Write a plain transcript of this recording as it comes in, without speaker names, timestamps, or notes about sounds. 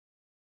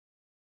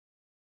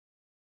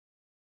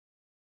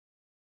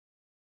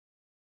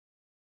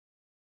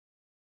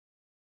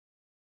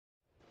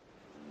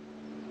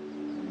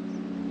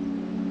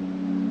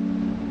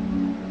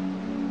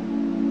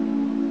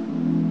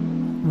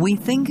We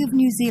think of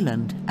New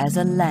Zealand as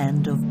a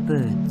land of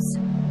birds.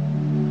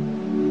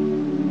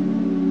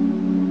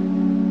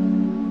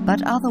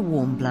 But other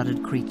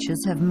warm-blooded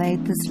creatures have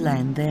made this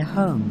land their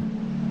home.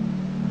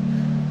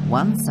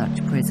 One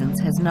such presence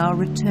has now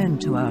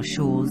returned to our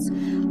shores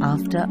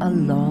after a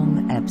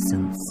long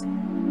absence.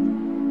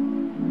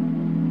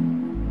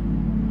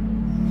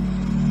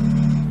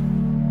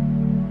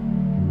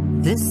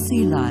 This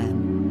sea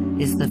lion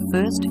is the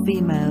first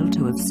female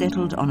to have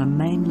settled on a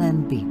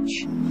mainland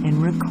beach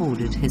in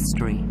recorded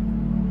history.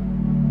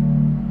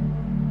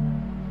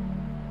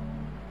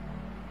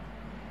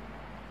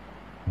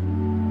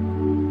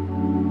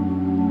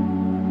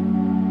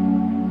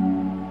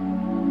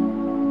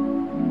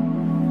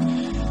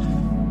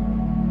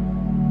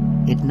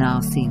 It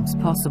now seems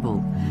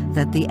possible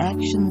that the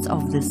actions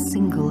of this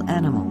single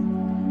animal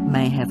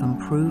may have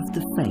improved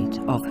the fate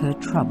of her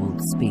troubled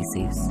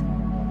species.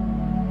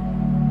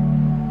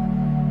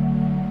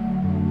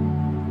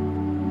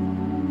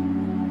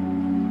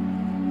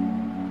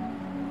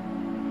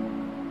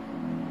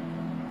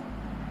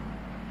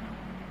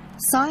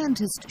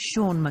 Scientist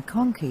Sean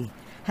McConkey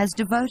has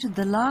devoted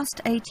the last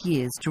 8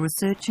 years to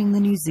researching the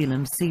New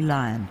Zealand sea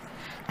lion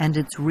and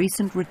its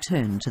recent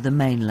return to the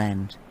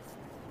mainland.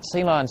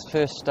 Sea lions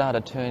first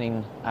started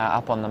turning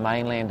up on the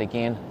mainland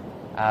again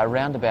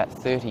around about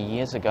 30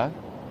 years ago.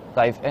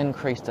 They've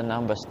increased in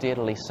number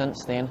steadily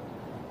since then.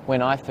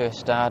 When I first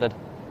started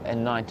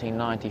in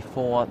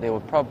 1994, there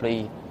were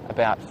probably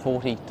about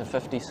 40 to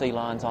 50 sea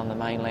lions on the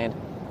mainland,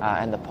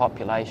 and the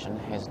population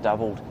has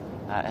doubled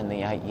in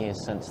the 8 years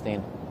since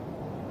then.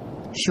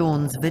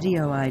 Sean's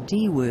video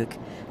ID work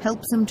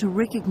helps him to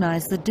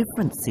recognise the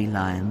different sea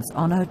lions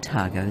on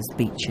Otago's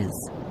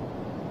beaches.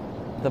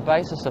 The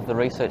basis of the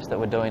research that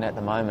we're doing at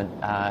the moment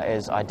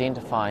is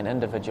identifying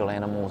individual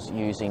animals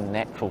using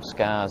natural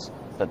scars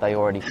that they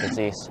already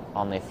possess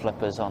on their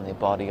flippers, on their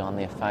body, on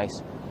their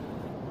face.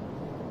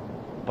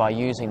 By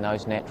using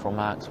those natural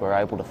marks, we're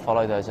able to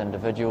follow those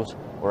individuals,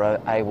 we're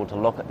able to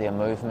look at their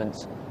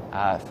movements,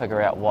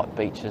 figure out what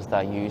beaches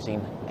they're using,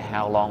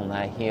 how long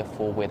they're here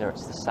for, whether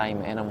it's the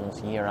same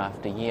animals year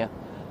after year,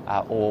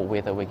 or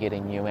whether we're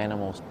getting new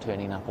animals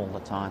turning up all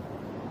the time.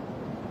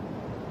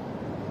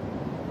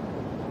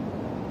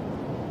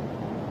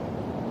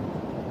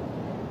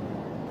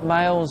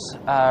 Males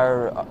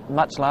are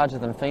much larger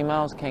than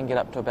females, can get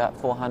up to about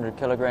 400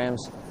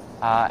 kilograms,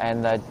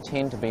 and they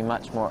tend to be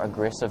much more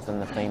aggressive than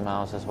the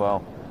females as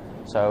well.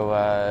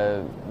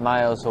 So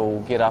males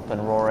will get up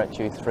and roar at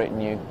you, threaten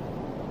you.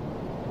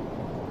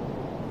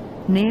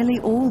 Nearly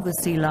all the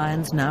sea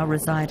lions now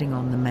residing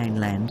on the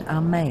mainland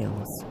are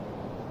males.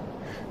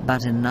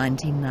 But in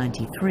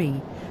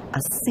 1993,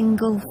 a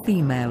single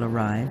female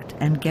arrived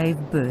and gave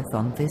birth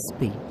on this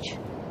beach.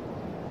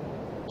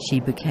 She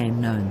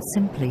became known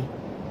simply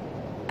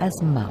as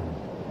Mum.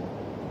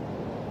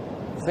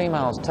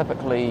 Females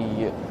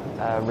typically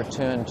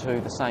return to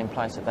the same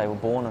place that they were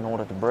born in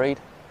order to breed.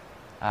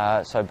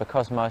 So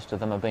because most of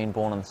them have been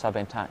born in the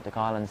subantarctic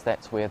islands,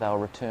 that's where they'll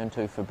return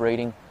to for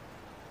breeding.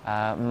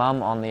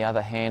 Mum, on the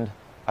other hand,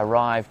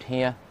 arrived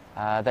here.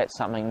 That's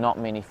something not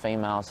many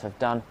females have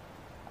done.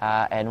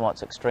 And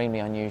what's extremely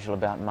unusual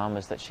about Mum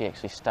is that she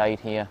actually stayed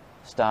here,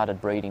 started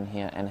breeding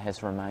here, and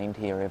has remained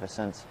here ever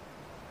since.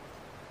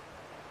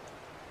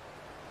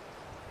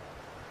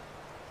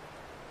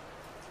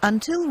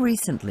 Until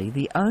recently,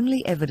 the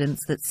only evidence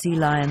that sea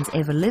lions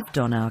ever lived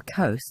on our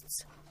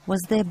coasts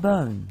was their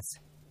bones.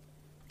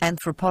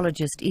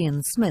 Anthropologist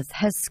Ian Smith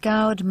has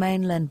scoured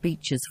mainland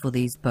beaches for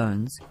these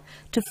bones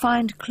to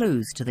find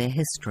clues to their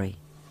history.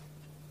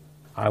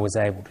 I was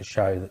able to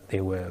show that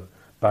there were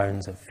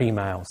bones of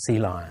female sea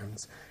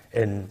lions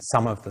in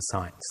some of the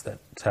sites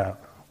that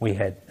we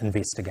had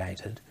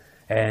investigated,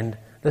 and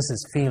this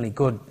is fairly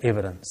good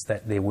evidence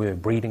that there were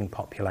breeding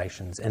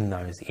populations in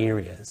those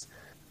areas.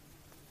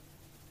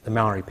 The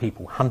Maori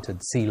people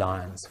hunted sea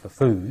lions for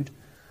food,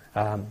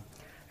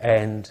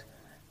 and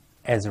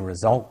as a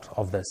result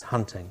of this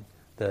hunting,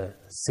 the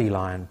sea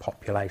lion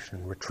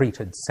population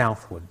retreated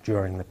southward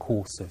during the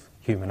course of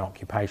human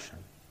occupation.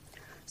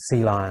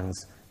 Sea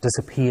lions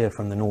disappear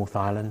from the North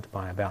Island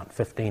by about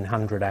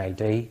 1500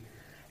 AD,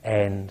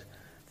 and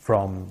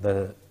from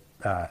the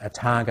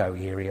Otago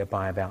area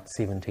by about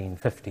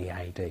 1750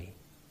 AD.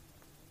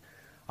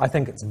 I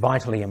think it's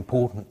vitally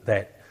important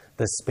that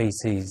this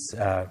species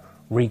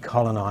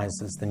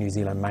recolonises the New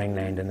Zealand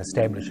mainland and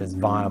establishes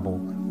viable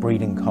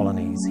breeding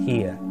colonies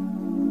here.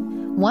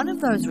 One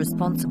of those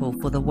responsible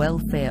for the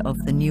welfare of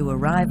the new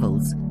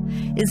arrivals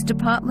is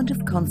Department of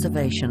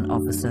Conservation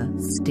Officer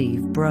Steve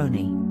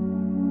Broney.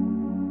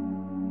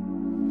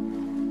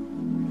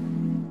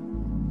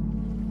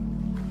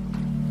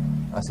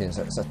 I say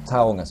it's a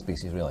taonga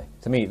species, really.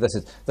 To me, this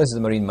is the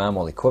marine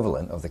mammal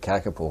equivalent of the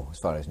kakapo as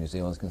far as New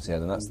Zealand is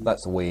concerned, and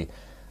that's the way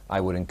I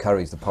would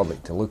encourage the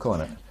public to look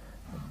on it.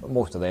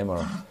 Most of them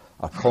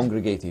are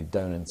congregated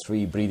down in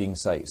 3 breeding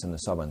sites in the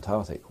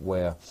subantarctic,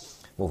 where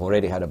we've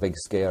already had a big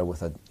scare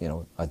with a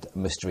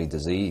mystery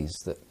disease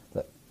that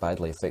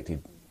badly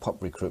affected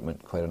pup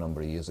recruitment quite a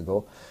number of years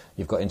ago.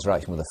 You've got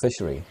interaction with the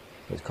fishery,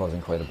 that's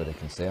causing quite a bit of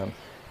concern.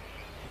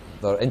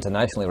 They're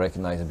internationally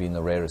recognised as being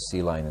the rarest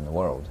sea lion in the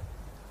world.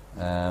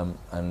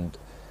 And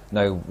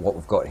now what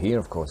we've got here,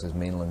 of course, is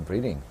mainland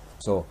breeding.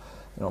 So,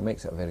 you know, it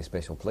makes it a very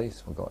special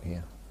place we've got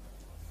here.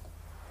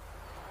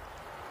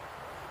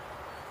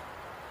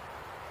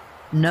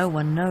 No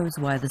one knows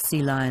why the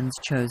sea lions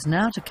chose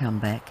now to come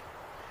back,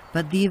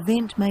 but the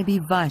event may be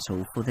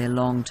vital for their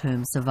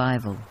long-term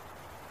survival.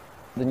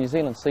 The New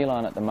Zealand sea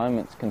lion at the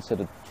moment is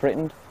considered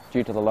threatened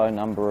due to the low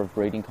number of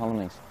breeding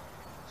colonies.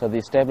 So the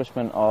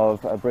establishment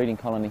of a breeding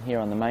colony here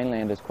on the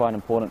mainland is quite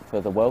important for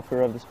the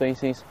welfare of the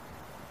species.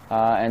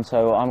 And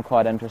so I'm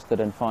quite interested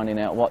in finding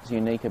out what's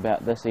unique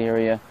about this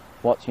area,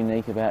 what's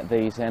unique about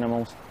these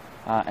animals,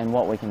 and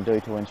what we can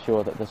do to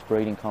ensure that this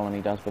breeding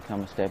colony does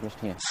become established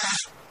here.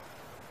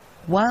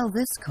 While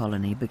this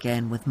colony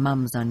began with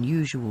Mum's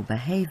unusual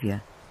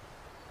behaviour,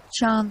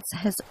 chance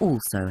has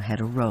also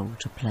had a role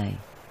to play.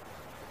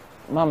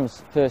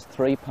 Mum's first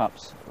 3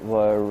 pups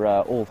were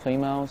all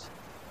females.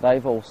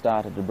 They've all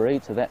started to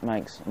breed, so that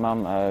makes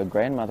Mum a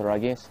grandmother, I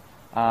guess.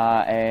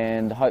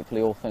 And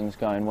hopefully, all things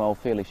going well,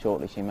 fairly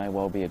shortly she may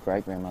well be a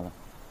great-grandmother.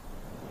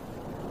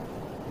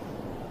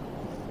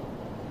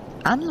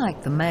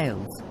 Unlike the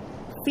males,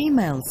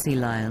 female sea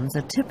lions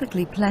are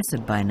typically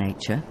placid by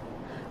nature,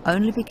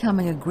 only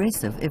becoming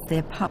aggressive if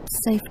their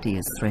pup's safety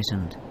is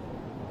threatened.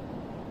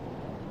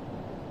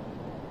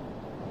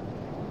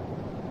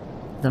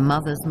 The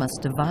mothers must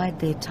divide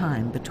their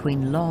time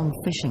between long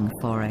fishing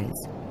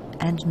forays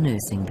and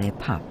nursing their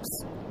pups.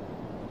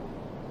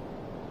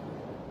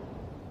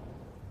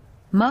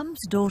 Mum's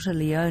daughter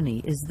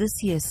Leonie is this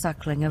year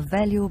suckling a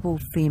valuable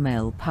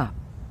female pup.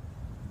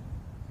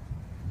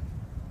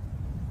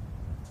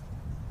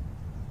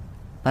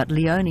 But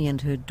Leonie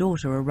and her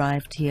daughter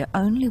arrived here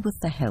only with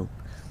the help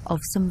of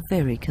some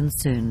very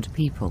concerned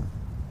people.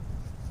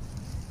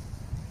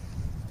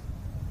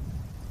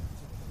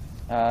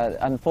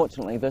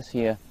 Unfortunately this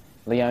year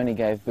Leonie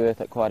gave birth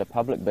at quite a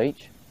public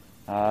beach.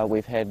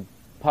 We've had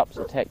pups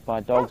attacked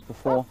by dogs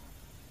before,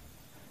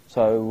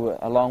 so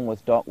along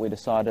with Doc we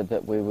decided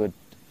that we would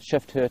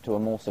shift her to a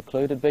more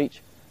secluded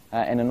beach,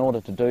 and in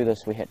order to do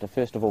this we had to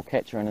first of all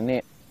catch her in a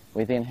net.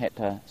 We then had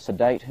to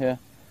sedate her,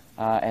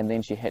 and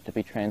then she had to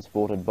be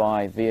transported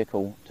by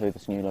vehicle to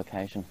this new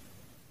location.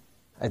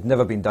 It'd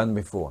never been done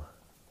before,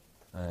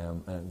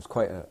 and it was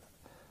quite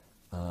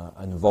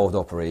an involved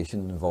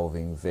operation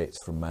involving vets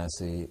from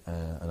Massey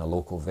and a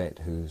local vet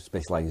who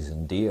specialises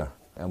in deer.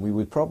 And we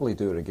would probably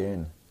do it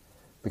again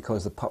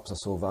because the pups are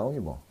so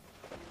valuable.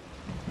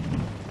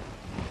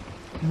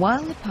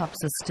 While the pups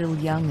are still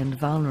young and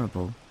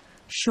vulnerable,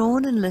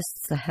 Sean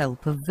enlists the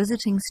help of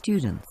visiting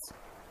students.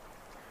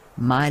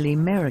 Miley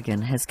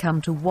Merrigan has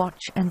come to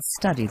watch and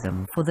study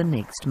them for the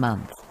next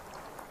month.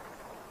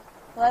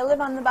 Well, I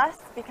live on the bus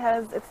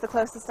because it's the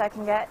closest I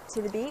can get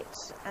to the beach,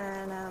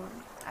 and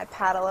I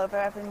paddle over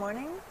every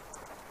morning.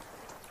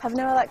 Have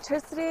no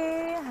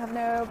electricity, have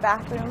no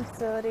bathroom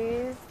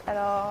facilities at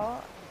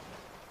all.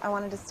 I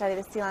wanted to study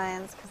the sea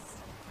lions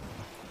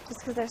just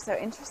because they're so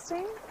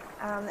interesting.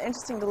 They're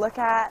interesting to look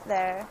at,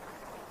 they're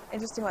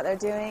interesting what they're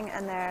doing,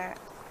 and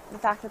the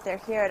fact that they're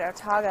here at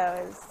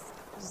Otago is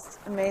just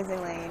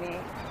amazingly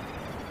unique.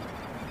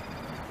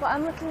 Well,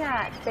 I'm looking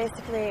at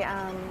basically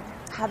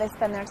how they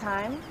spend their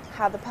time,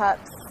 how the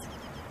pups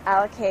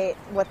allocate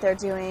what they're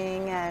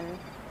doing, and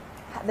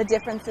the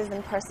differences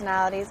in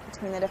personalities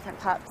between the different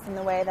pups and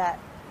the way that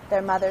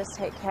their mothers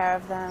take care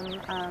of them,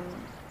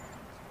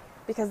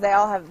 because they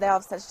all have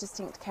such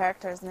distinct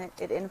characters, and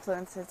it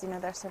influences, you know,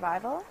 their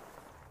survival.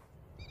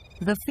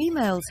 The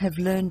females have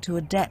learned to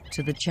adapt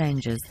to the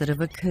changes that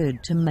have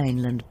occurred to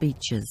mainland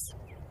beaches.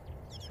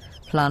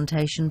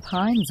 Plantation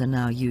pines are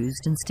now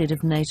used instead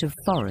of native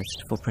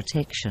forest for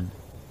protection.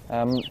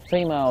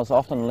 Females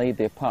often lead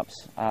their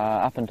pups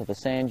up into the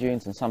sand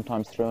dunes and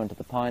sometimes through into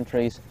the pine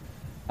trees.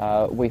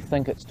 We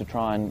think it's to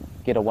try and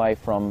get away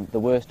from the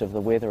worst of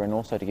the weather and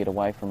also to get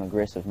away from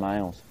aggressive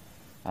males.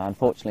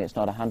 Unfortunately, it's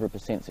not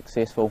 100%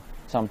 successful.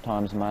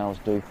 Sometimes males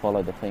do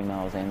follow the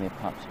females and their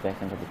pups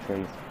back into the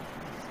trees.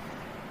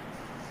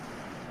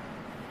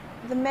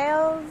 The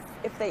males,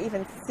 if they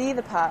even see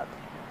the pup,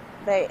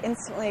 they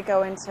instantly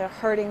go into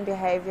herding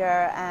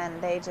behavior,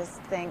 and they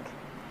just think,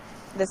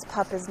 this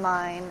pup is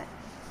mine.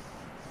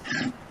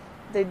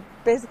 They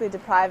basically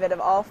deprive it of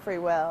all free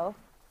will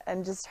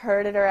and just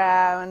herd it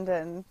around,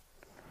 and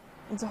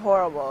it's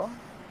horrible.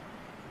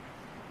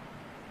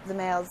 The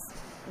males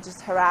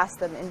just harass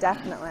them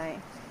indefinitely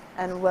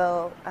and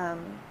will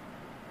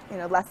you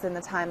know, lessen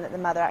the time that the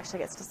mother actually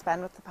gets to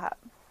spend with the pup,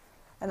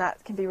 and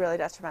that can be really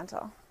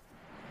detrimental.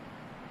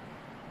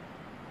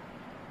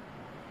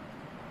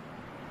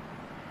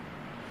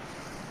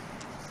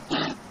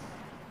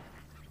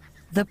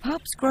 The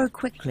pups grow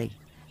quickly,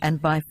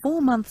 and by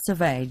 4 months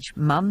of age,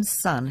 Mum's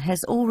son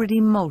has already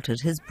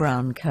molted his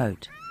brown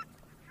coat.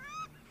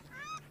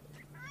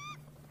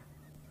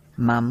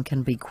 Mum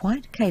can be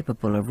quite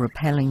capable of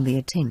repelling the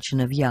attention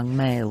of young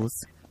males.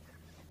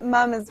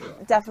 Mum is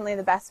definitely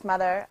the best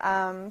mother.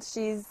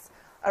 She's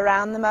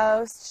around the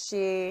most,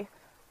 she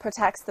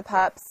protects the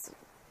pups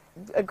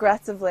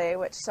aggressively,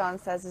 which Sean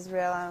says is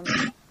real,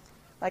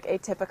 like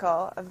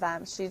atypical of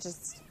them.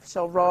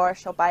 She'll roar,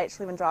 she'll bite,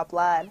 she'll even draw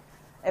blood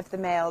if the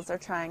males are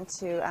trying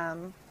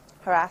to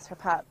harass her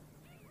pup.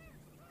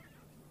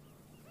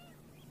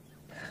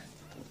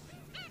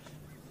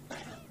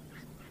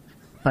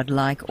 But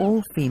like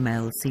all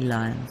female sea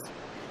lions,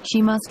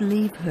 she must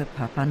leave her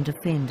pup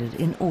undefended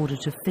in order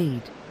to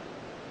feed.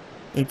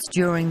 It's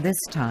during this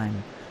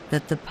time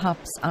that the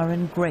pups are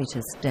in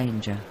greatest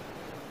danger.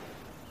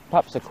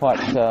 Pups are quite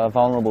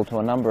vulnerable to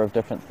a number of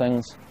different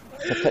things,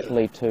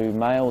 particularly to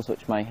males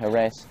which may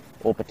harass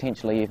or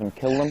potentially even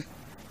kill them.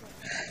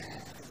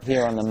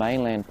 Here on the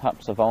mainland,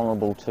 pups are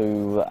vulnerable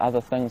to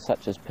other things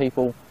such as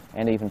people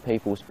and even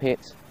people's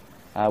pets.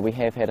 We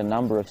have had a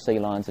number of sea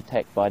lions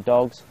attacked by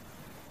dogs,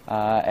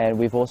 and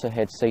we've also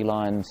had sea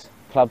lions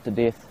clubbed to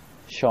death,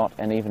 shot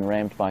and even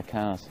rammed by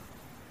cars.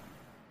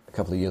 A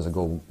couple of years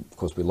ago, of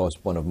course, we lost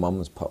one of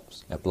Mum's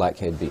pups at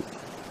Blackhead Beach.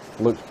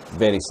 Looked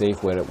very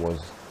safe where it was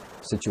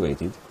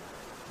situated,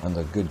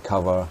 under good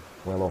cover,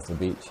 well off the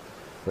beach,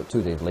 but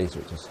 2 days later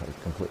it just had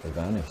completely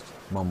vanished.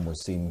 Mum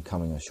was seen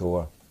coming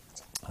ashore,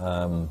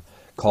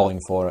 calling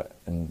for it,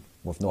 and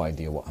with no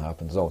idea what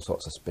happened. There's all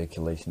sorts of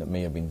speculation. It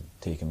may have been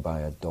taken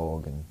by a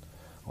dog,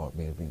 or it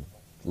may have been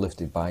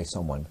lifted by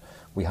someone.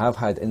 We have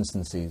had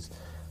instances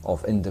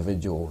of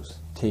individuals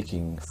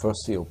taking fur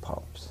seal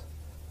pups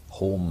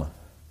home.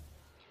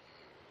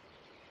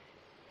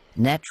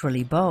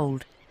 Naturally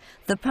bold,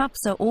 the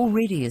pups are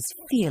already as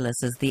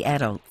fearless as the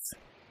adults.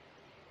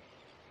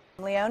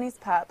 Leonie's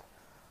pup,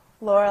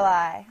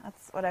 Lorelei,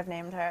 that's what I've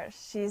named her,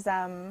 she's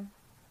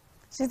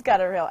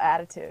got a real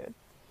attitude.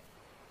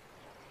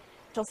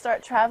 She'll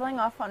start traveling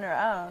off on her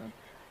own,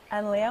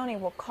 and Leonie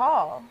will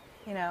call,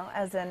 you know,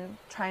 as in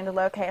trying to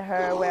locate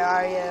her, where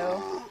are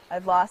you,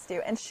 I've lost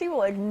you, and she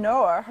will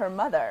ignore her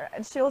mother,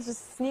 and she'll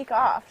just sneak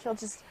off. She'll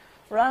just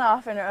run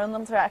off in her own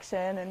little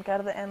direction and go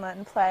to the inlet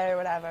and play or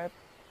whatever.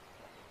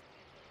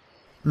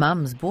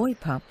 Mum's boy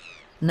pup,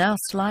 now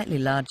slightly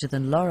larger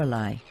than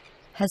Lorelei,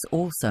 has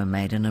also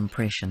made an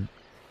impression.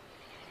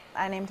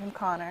 I named him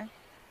Connor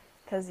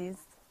because he's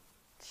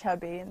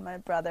chubby, and my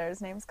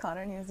brother's name's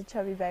Connor and he was a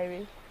chubby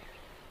baby.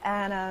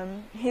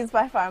 And he's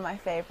by far my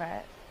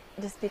favorite,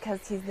 just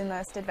because he's the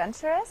most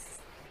adventurous.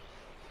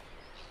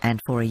 And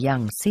for a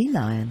young sea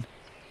lion,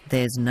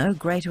 there's no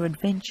greater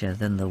adventure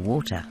than the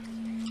water.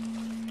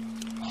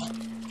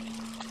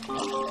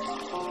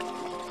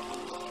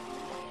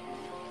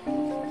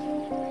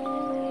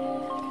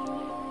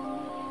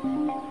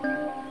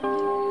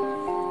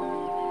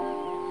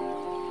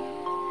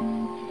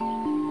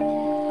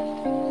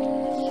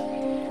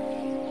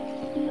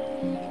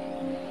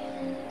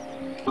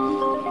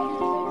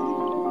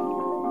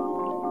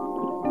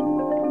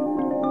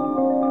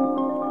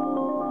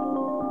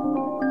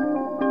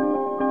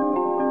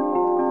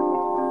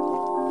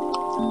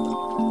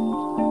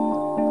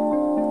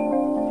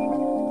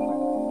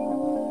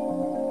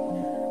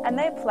 And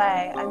they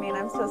play. I mean,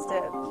 I'm supposed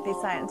to be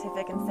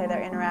scientific and say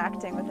they're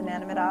interacting with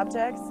inanimate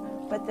objects,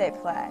 but they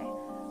play.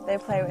 They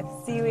play with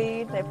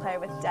seaweed, they play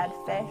with dead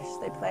fish,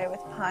 they play with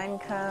pine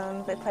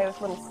cones, they play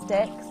with little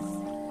sticks.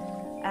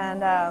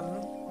 And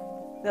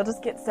they'll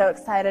just get so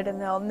excited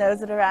and they'll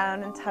nose it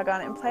around and tug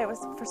on it and play with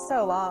it for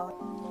so long.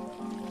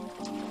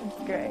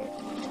 It's great.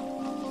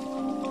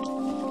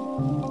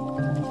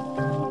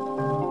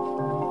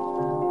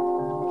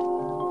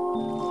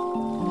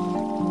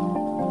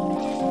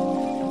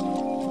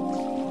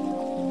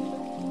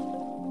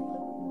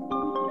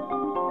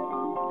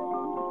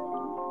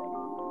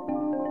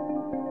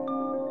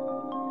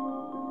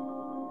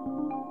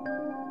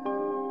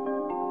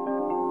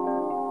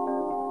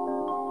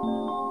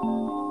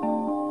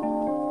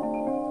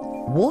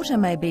 Water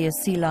may be a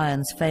sea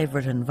lion's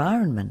favourite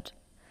environment,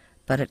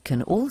 but it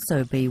can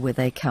also be where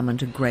they come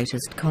into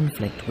greatest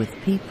conflict with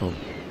people.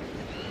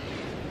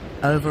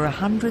 Over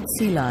 100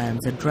 sea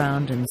lions are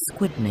drowned in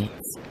squid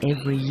nets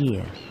every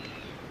year.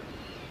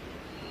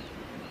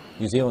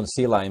 New Zealand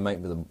sea lion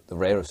might be the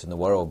rarest in the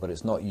world, but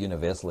it's not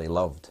universally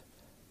loved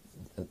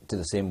to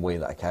the same way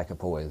that a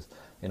kakapo is.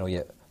 You know,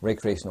 yet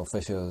recreational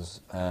fishers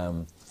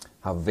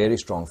have very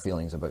strong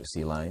feelings about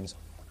sea lions.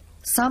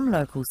 Some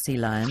local sea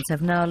lions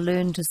have now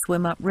learned to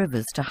swim up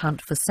rivers to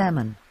hunt for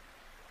salmon.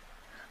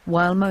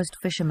 While most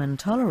fishermen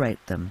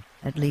tolerate them,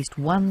 at least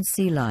one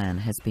sea lion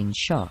has been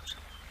shot.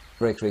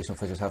 Recreational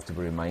fishers have to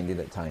be reminded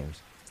at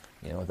times,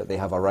 you know, that they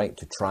have a right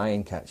to try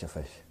and catch a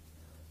fish.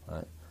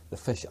 Right? The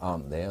fish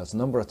aren't there. There's a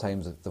number of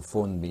times that they've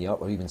phoned me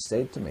up or even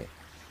said to me,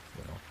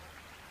 you know,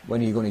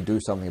 when are you going to do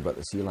something about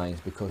the sea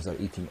lions because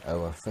they're eating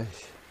our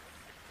fish?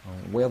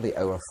 Where the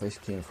our fish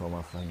came from,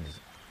 I find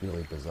is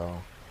really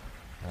bizarre.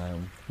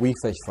 We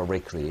fish for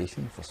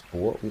recreation, for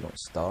sport. We don't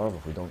starve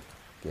if we don't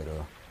get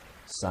a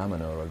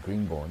salmon or a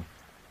greenbone.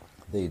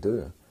 They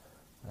do.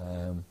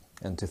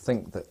 And to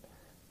think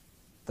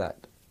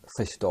that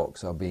fish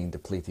stocks are being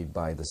depleted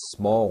by the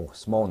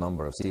small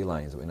number of sea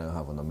lions that we now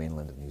have on the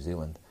mainland of New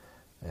Zealand,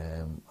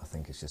 I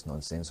think it's just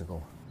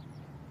nonsensical.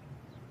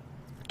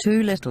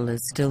 Too little is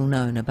still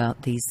known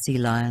about these sea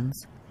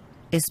lions,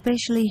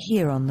 especially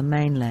here on the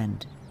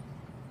mainland.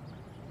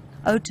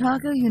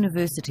 Otago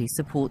University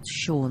supports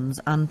Sean's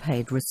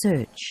unpaid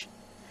research.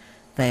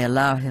 They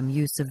allow him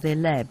use of their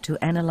lab to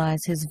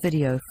analyse his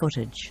video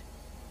footage.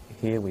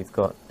 Here we've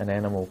got an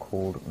animal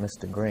called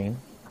Mr. Green.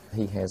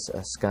 He has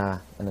a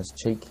scar in his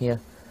cheek here,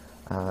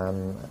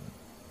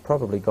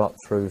 probably got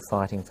through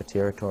fighting for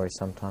territory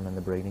sometime in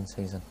the breeding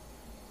season.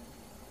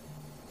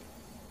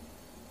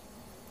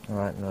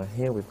 Alright, now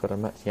here we've got a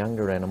much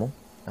younger animal,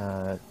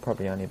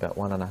 probably only about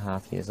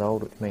 1.5 years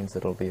old, which means that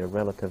it'll be a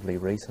relatively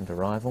recent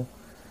arrival.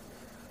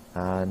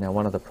 Now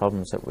one of the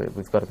problems that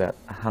we've got about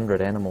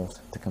 100 animals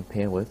to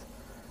compare with,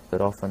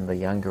 but often the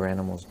younger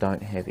animals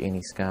don't have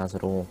any scars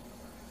at all.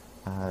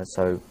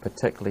 So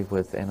particularly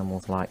with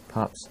animals like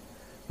pups,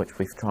 which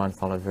we try and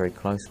follow very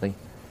closely,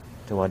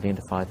 to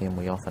identify them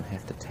we often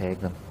have to tag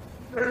them.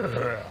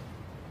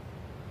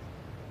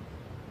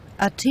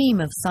 A team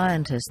of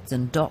scientists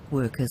and dock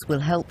workers will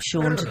help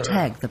Sean to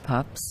tag the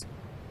pups.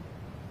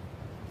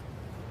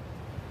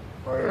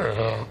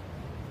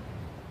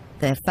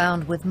 They're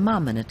found with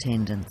Mum in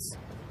attendance.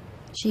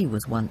 She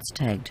was once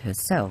tagged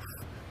herself.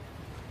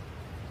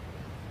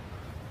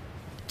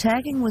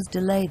 Tagging was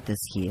delayed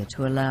this year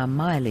to allow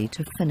Miley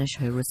to finish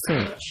her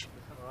research.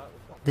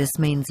 This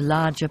means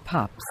larger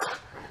pups,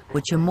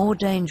 which are more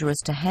dangerous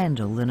to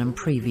handle than in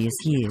previous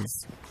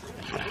years.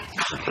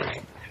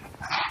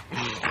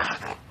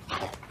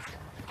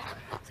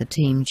 The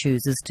team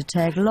chooses to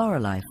tag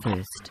Lorelei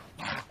first.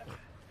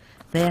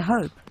 Their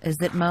hope is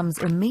that Mum's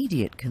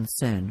immediate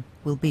concern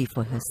will be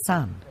for her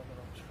son.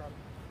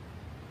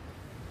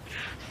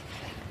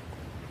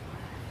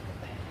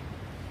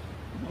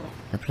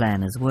 The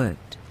plan has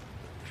worked.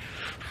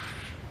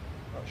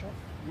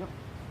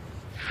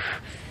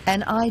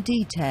 An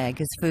ID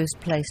tag is first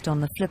placed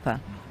on the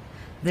flipper,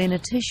 then a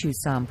tissue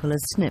sample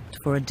is snipped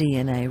for a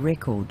DNA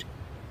record.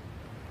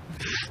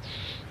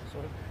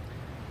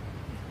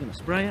 Gonna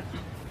spray it.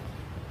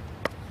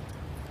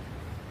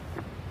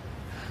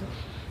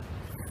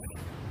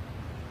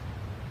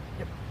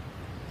 Yep.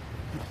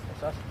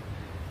 That's us.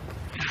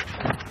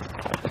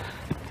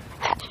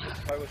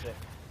 Where was it?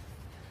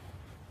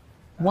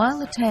 While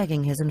the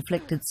tagging has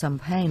inflicted some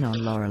pain on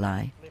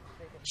Lorelei,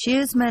 she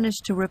has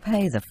managed to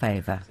repay the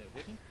favour.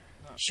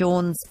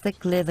 Sean's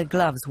thick leather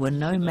gloves were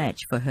no match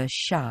for her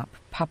sharp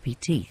puppy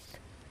teeth.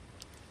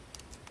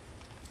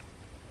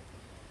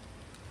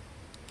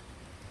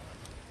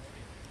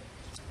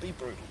 Be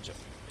brutal, Joe.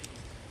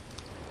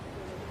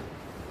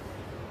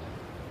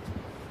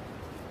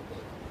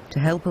 To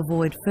help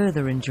avoid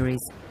further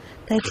injuries,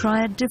 they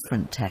try a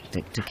different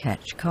tactic to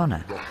catch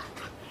Connor.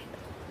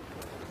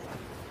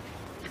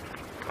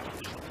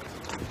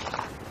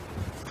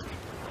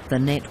 The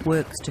net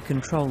works to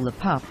control the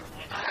pup,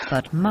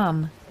 but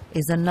Mum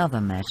is another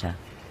matter.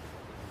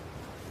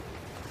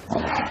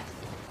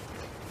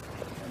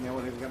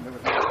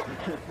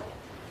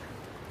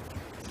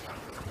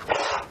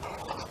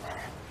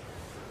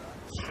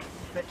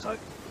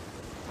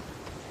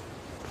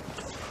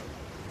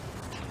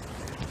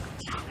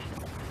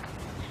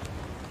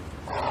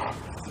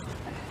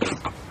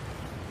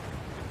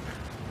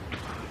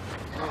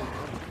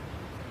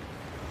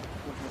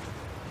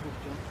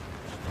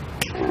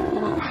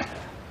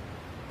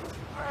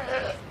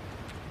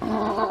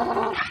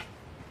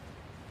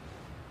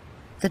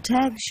 The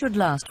tags should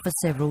last for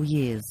several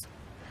years,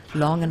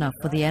 long enough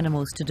for the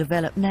animals to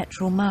develop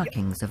natural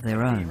markings of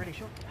their own.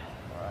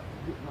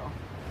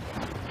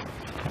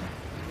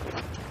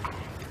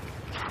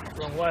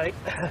 Wrong way.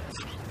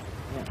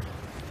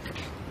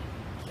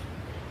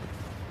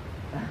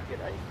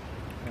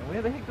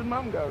 Where the heck did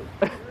Mum go?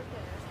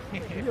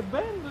 He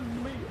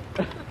abandoned me.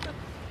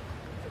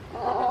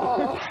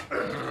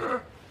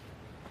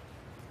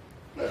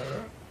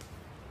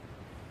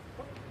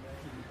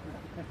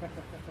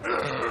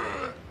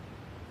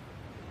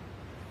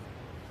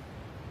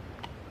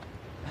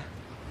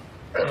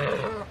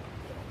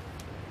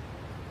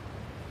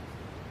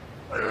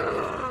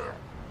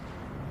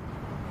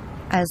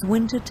 As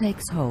winter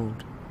takes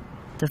hold,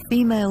 the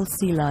female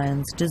sea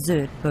lions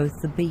desert both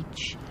the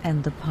beach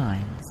and the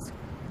pines.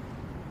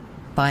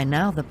 By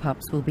now the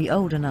pups will be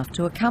old enough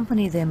to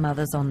accompany their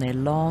mothers on their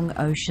long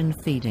ocean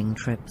feeding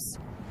trips.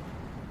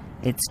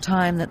 It's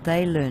time that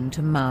they learn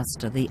to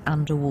master the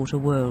underwater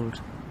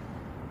world.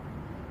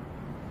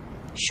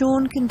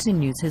 Sean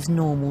continues his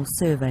normal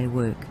survey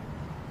work,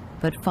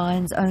 but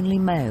finds only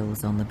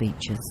males on the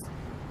beaches.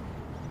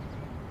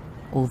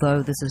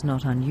 Although this is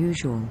not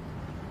unusual,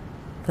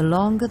 the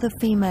longer the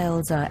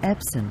females are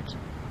absent,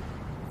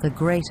 the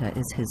greater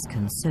is his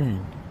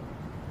concern.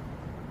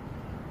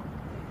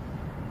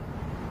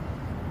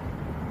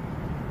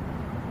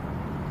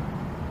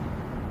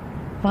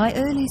 By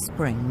early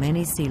spring,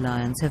 many sea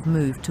lions have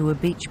moved to a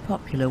beach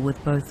popular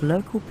with both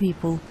local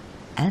people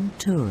and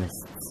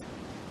tourists.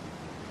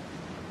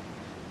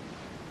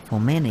 For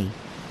many,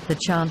 the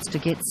chance to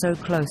get so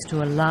close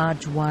to a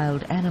large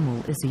wild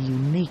animal is a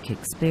unique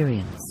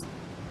experience.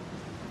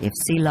 If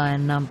sea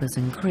lion numbers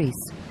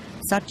increase,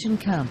 such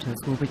encounters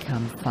will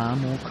become far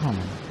more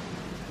common.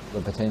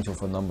 the potential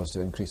for numbers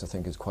to increase, I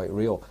think, is quite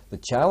real. The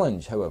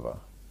challenge, however,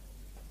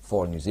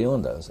 for New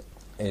Zealanders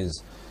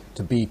is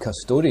to be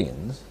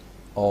custodians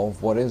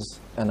of what is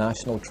a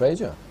national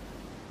treasure.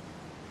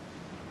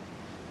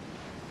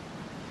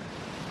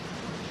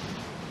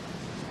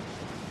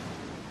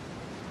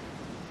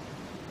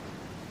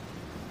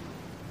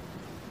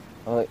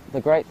 Well,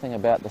 the great thing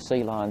about the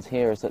sea lions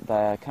here is that they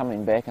are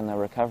coming back and they're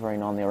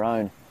recovering on their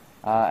own,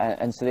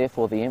 and so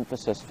therefore the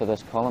emphasis for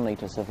this colony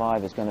to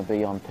survive is going to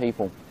be on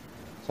people.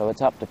 So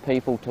it's up to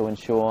people to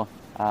ensure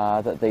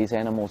that these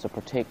animals are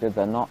protected,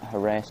 they're not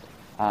harassed,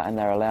 and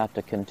they're allowed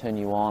to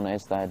continue on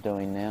as they're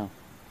doing now.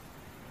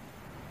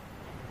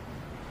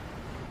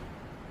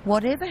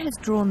 Whatever has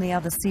drawn the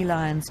other sea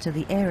lions to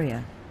the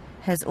area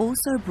has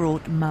also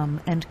brought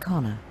Mum and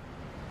Connor.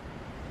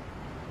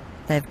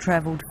 They've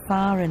travelled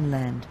far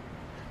inland,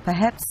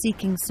 perhaps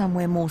seeking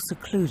somewhere more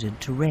secluded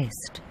to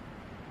rest.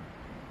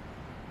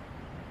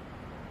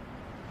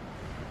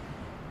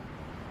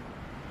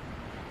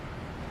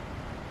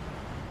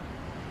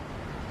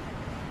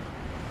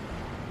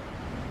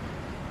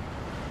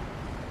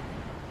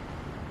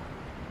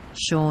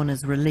 Sean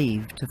is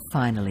relieved to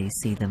finally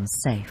see them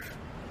safe.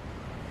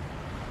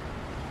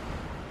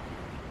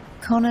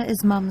 Connor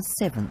is Mum's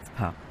 7th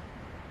pup,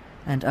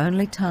 and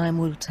only time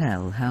will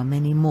tell how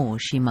many more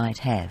she might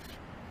have.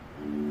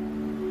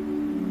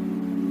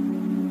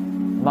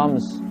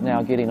 Mum's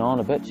now getting on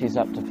a bit. She's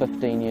up to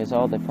 15 years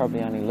old. They probably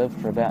only lived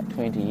for about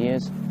 20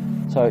 years,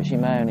 so she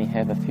may only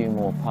have a few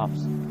more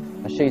pups.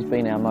 She's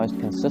been our most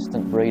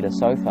consistent breeder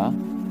so far,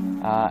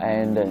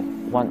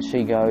 and once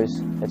she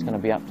goes, it's going to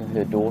be up to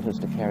her daughters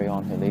to carry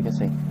on her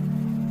legacy.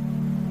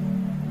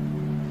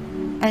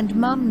 And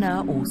Mum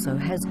now also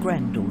has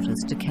granddaughters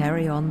to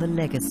carry on the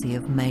legacy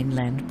of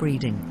mainland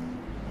breeding.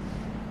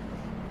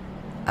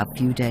 A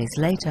few days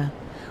later,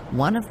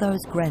 one of those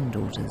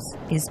granddaughters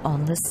is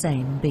on the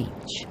same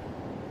beach.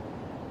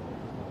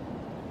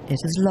 It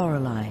is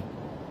Lorelei,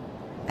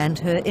 and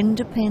her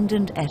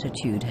independent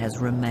attitude has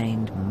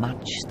remained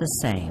much the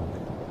same.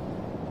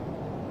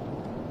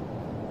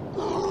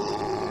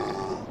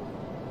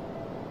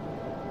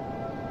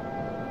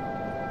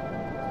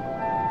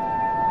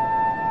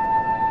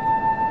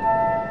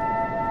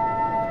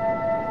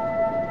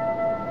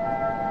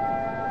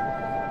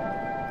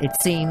 It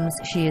seems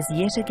she is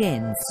yet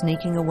again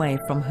sneaking away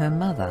from her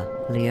mother,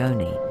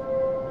 Leonie.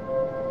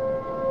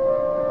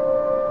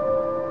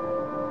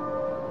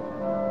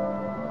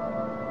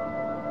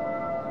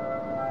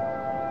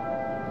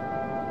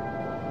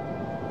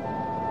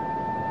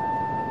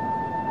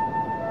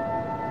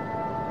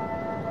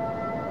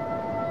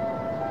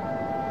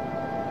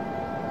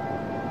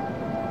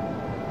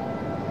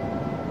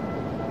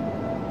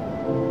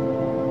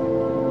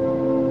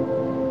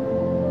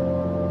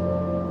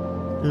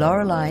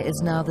 Lorelei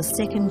is now the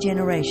 2nd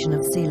generation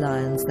of sea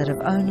lions that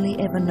have only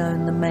ever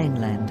known the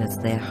mainland as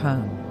their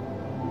home.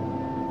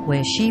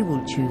 Where she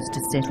will choose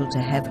to settle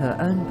to have her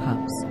own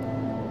pups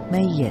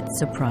may yet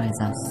surprise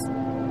us.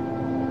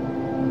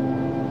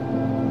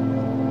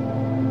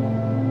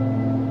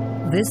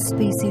 This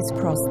species'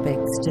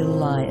 prospects still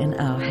lie in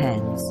our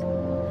hands,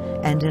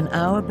 and in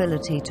our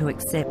ability to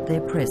accept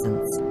their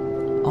presence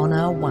on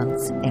our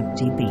once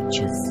empty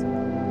beaches.